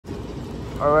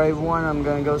Alright, everyone, I'm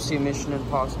gonna go see Mission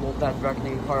Impossible Dead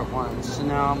Reckoning Part 1. So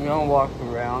now I'm gonna walk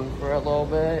around for a little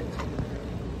bit,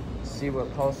 see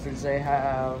what posters they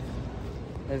have.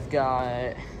 They've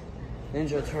got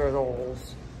Ninja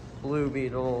Turtles, Blue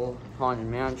Beetle, Haunted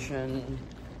Mansion.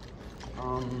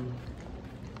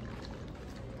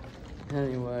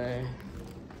 Anyway,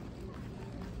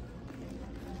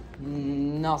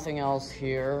 nothing else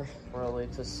here really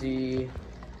to see.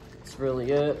 It's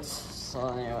really it. So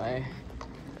anyway,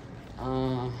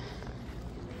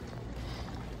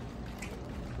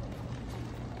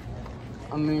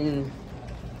 I mean,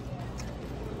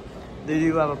 they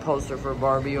do have a poster for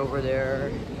Barbie over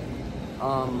there,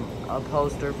 a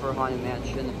poster for Haunted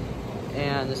Mansion,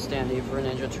 and a standee for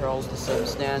Ninja Turtles, the same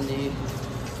standee,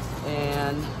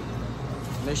 and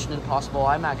Mission Impossible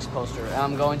IMAX poster. And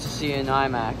I'm going to see an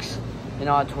IMAX in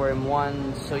Auditorium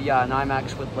 1, so yeah, an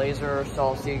IMAX with laser, so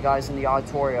I'll see you guys in the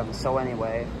auditorium. So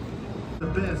anyway,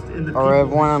 alright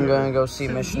everyone, I'm gonna go see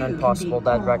Mission Impossible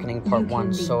Dead Reckoning Part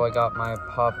 1. So I got my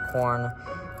popcorn,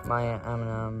 my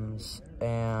M&Ms,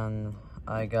 and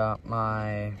I got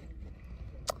my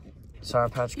Sour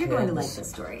Patch Kids. You're going to like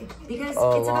this story because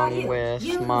along with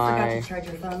my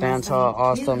Fanta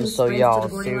Awesome. So yeah, I'll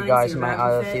see you guys in my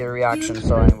out of theater reaction.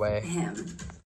 So anyway.